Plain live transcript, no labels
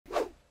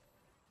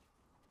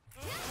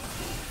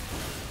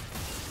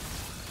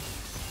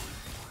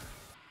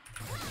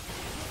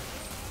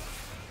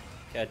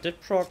Okay, I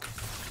did proc.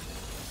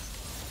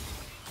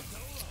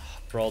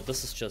 Bro,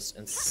 this is just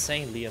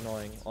insanely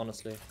annoying,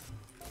 honestly.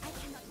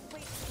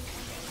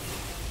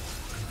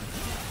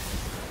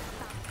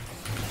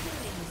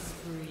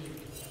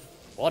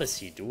 What is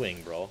he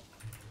doing, bro?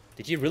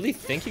 Did he really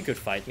think he could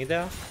fight me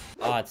there?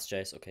 Ah, it's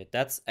Jayce. Okay,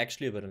 that's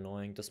actually a bit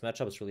annoying. This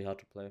matchup is really hard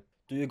to play.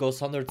 Do you go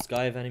Sundered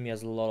Sky if enemy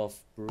has a lot of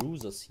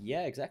bruisers?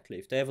 Yeah, exactly.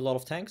 If they have a lot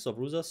of tanks or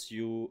bruisers,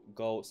 you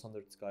go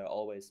Sundered Sky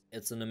always.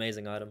 It's an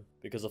amazing item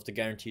because of the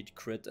guaranteed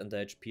crit and the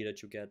HP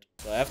that you get.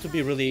 So I have to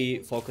be really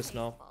focused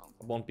now.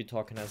 I won't be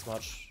talking as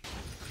much.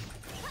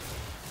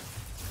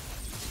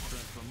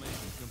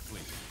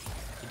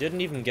 He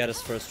didn't even get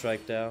his first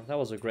strike there. That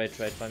was a great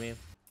trade by me.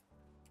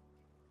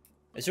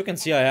 As you can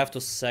see, I have to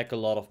sack a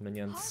lot of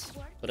minions,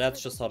 but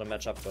that's just how the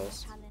matchup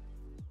goes.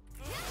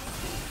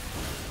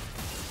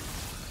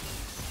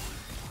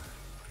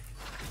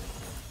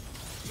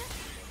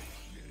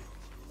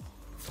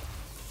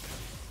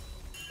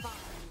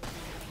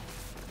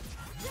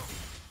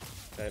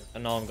 Okay,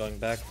 and now I'm going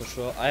back for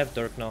sure. I have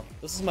Dirk now.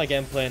 This is my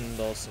gameplay in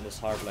those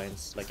hard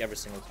lanes, like every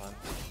single time.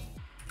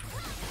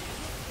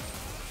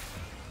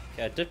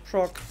 Okay, I did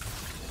proc.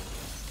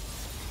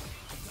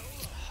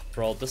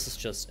 Bro, this is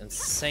just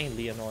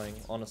insanely annoying,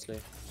 honestly.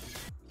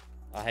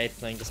 I hate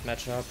playing this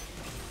matchup,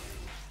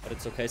 but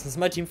it's okay. Since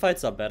my team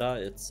fights are better,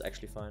 it's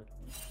actually fine.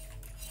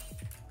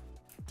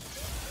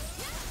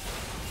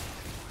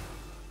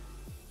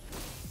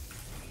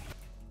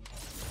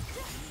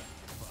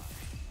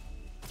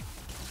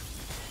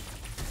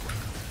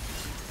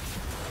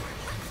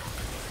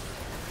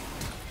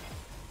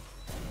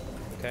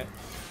 Okay.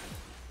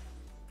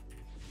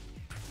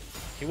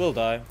 He will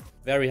die.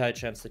 Very high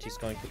chance that he's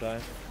going to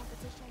die.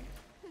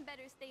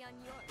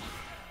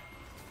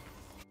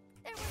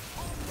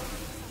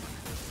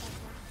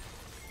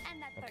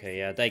 Okay,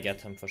 yeah, they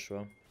get him for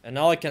sure. And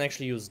now I can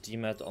actually use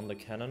DMAT on the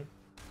cannon.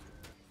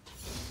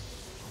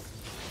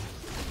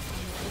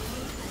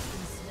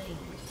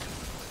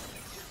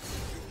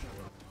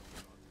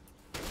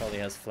 Probably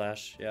has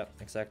flash, yeah,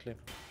 exactly.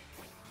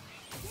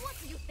 What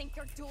do you think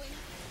you're doing?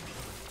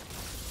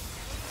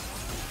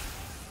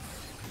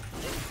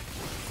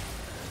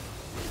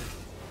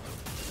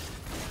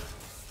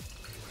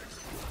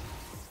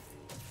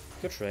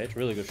 Good trade,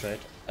 really good trade.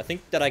 I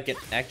think that I can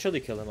actually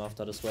kill him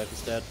after this wave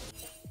is dead.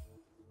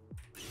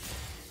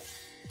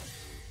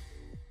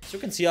 As you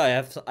can see,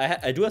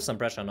 I do have some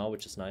pressure now,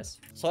 which is nice.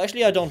 So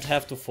actually I don't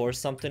have to force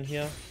something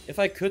here. If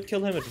I could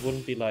kill him, it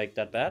wouldn't be like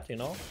that bad, you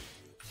know?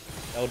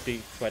 That would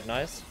be quite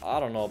nice. I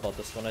don't know about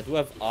this one. I do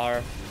have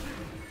R.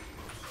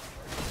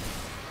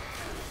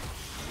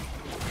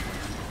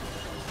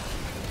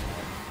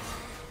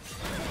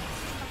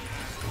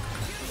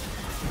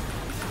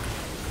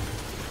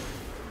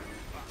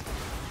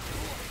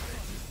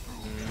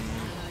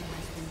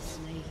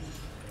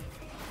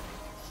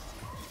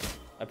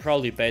 I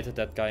probably baited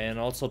that guy in.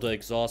 Also, the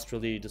exhaust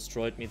really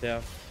destroyed me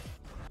there.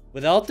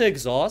 Without the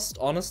exhaust,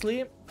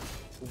 honestly,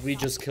 we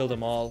just killed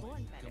them all.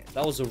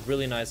 That was a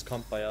really nice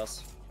comp by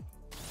us.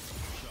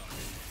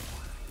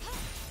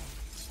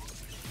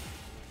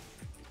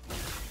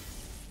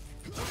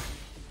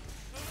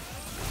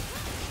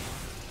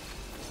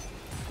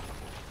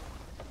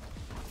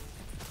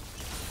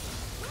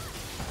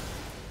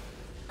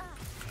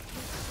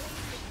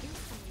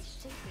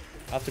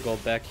 I have to go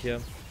back here.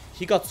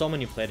 He got so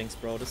many platings,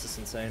 bro. This is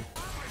insane.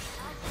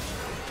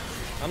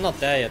 I'm not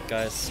there yet,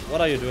 guys. What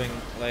are you doing?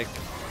 Like...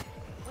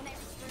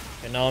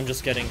 Okay, now I'm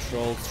just getting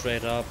trolled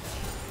straight up.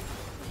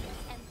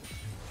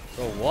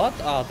 Bro,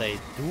 what are they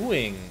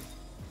doing?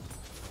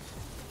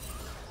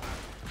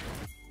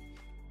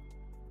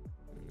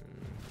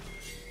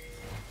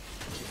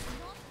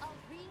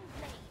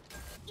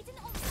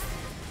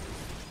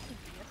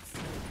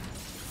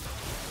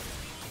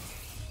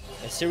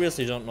 I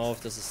seriously don't know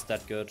if this is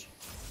that good.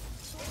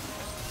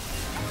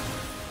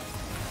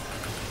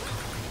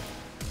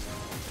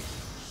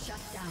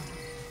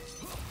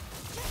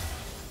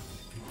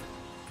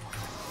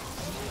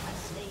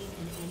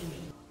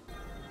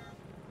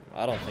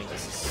 I don't think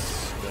this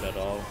is good at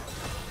all.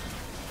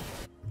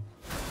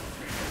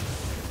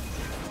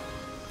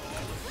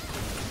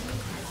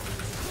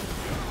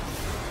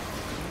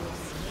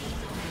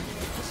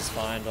 This is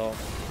fine though.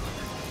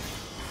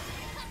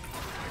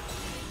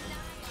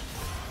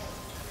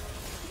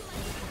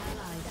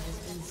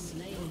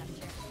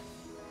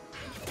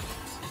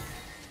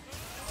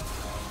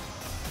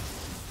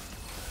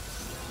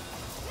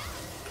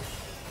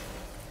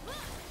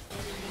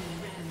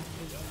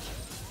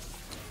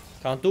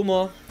 Can't do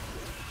more.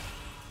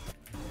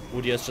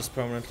 Woody is just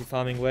permanently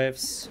farming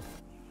waves.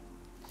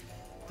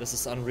 This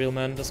is unreal,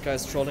 man. This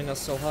guy's trolling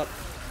us so hard.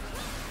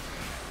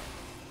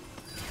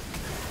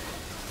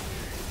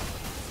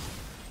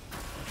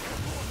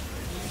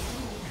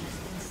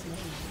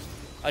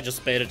 I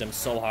just baited him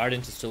so hard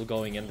into still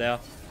going in there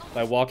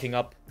by walking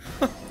up.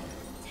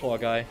 Poor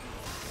guy.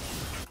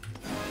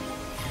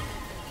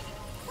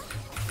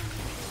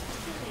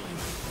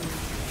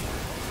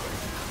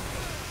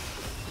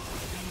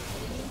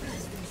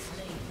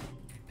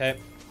 Okay,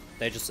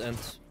 they just end.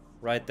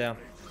 Right there.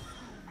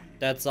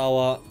 That's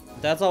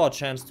our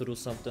chance to do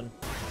something.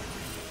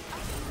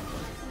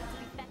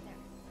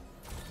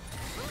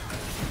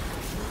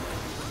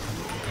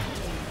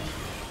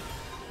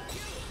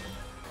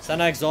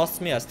 Senna exhausts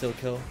me, I still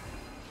kill.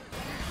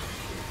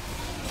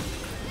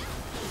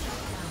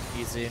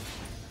 Easy.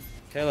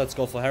 Okay, let's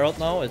go for Herald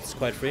now. It's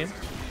quite free.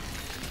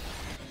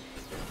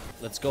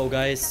 Let's go,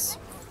 guys.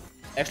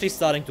 Actually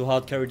starting to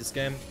hard carry this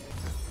game.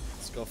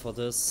 Let's go for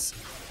this.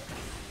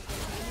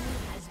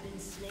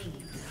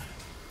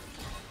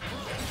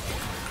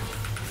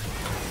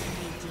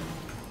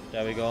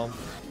 There we go.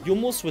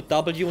 Yumus with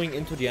Wing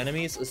into the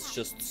enemies is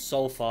just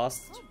so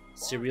fast.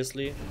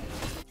 Seriously.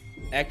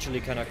 Actually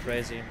kinda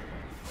crazy.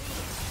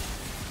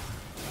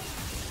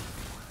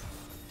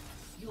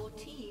 Your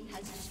team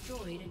has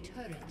destroyed a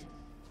turret.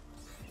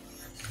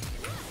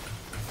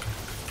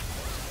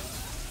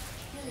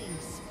 Killing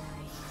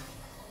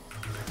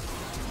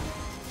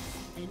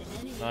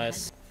spree.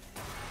 Nice.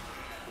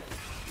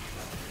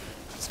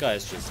 This guy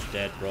is just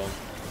dead, bro.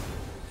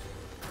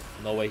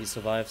 No way he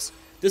survives.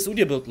 This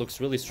Udyr build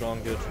looks really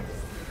strong, dude.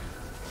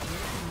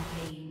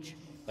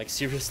 Like,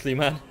 seriously,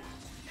 man.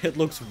 It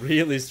looks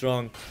really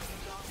strong.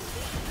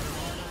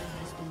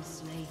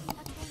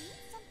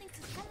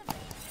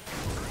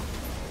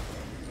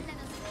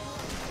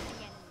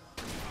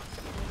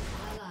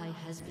 Ally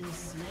has been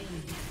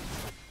slain.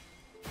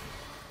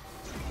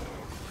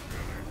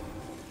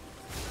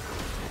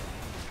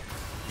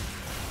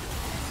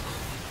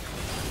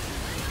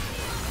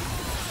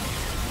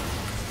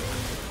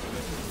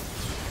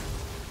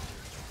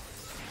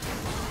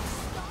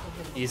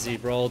 Easy,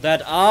 bro.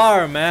 That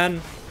R, man.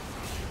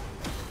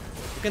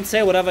 You can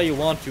say whatever you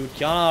want, dude.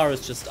 QIYANA R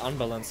is just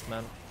unbalanced,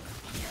 man.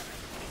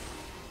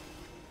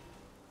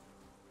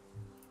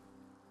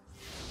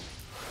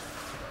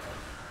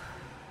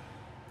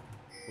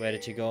 Where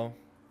did he go?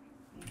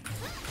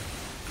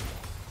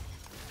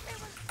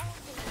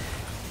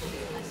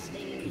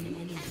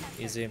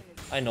 Easy.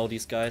 I know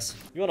these guys.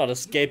 You're not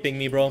escaping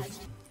me, bro.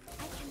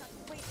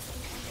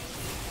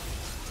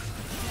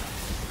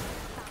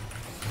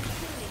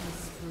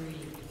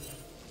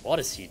 What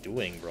is he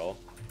doing, bro?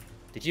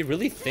 Did he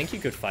really think he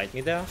could fight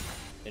me there?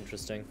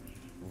 Interesting.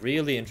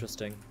 Really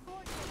interesting.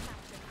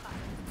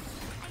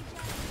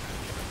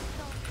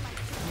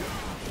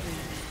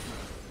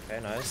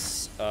 Okay,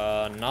 nice.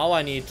 Now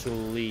I need to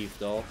leave,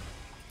 though.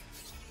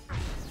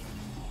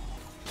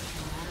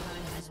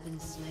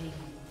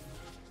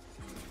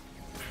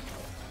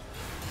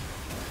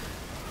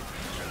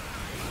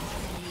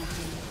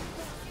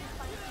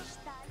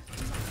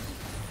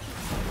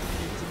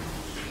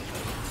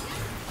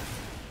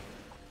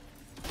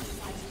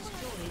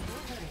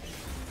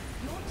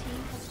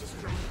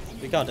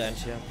 We can't end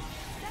here.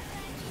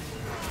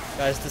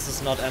 Guys, this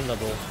is not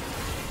endable.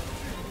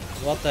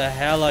 What the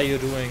hell are you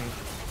doing?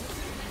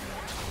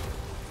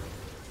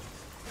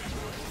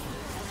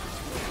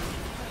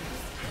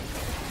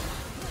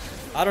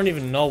 I don't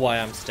even know why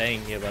I'm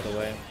staying here, by the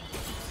way.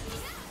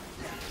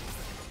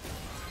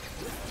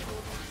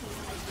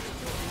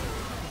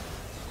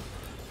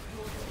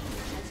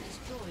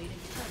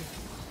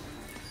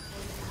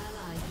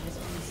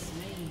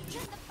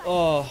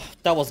 Oh,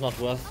 that was not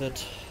worth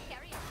it.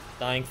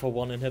 Dying for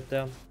one inhib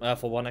there.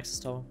 For one Access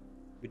Tower.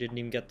 We didn't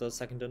even get the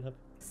second inhib.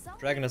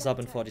 Dragon is up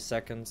in 40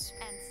 seconds.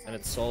 And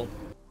it's Soul.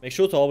 Make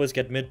sure to always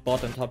get mid,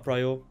 bot, and top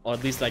prio. Or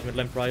at least like mid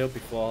lane prio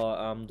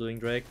before doing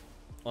Drake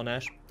on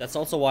Ashe. That's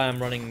also why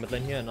I'm running mid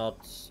lane here and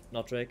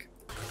not Drake.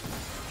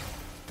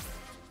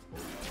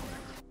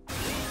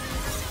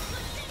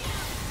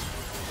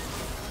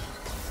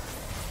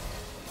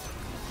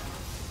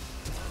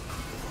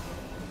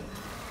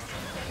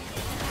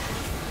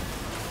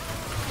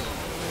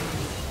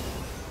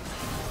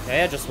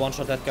 Okay, I just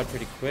one-shot that guy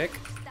pretty quick.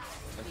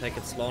 And take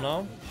it slow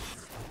now.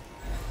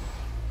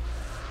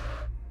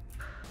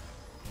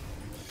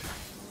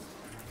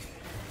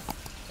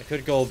 I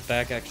could go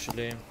back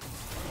actually. And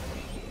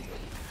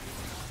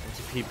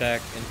TP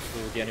back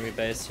into the enemy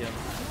base here.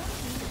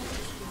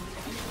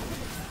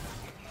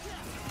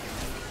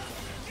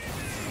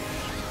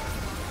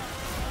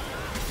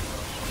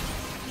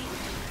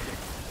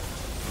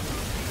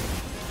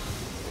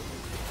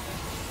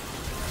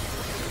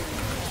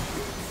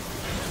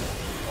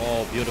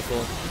 Oh,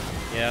 beautiful.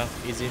 Yeah,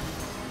 easy.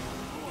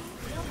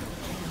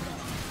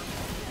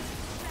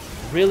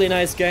 Really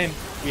nice game.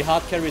 We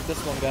hard carried this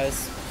one,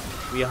 guys.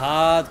 We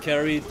hard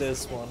carried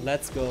this one.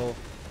 Let's go.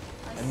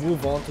 And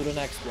move on to the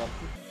next one.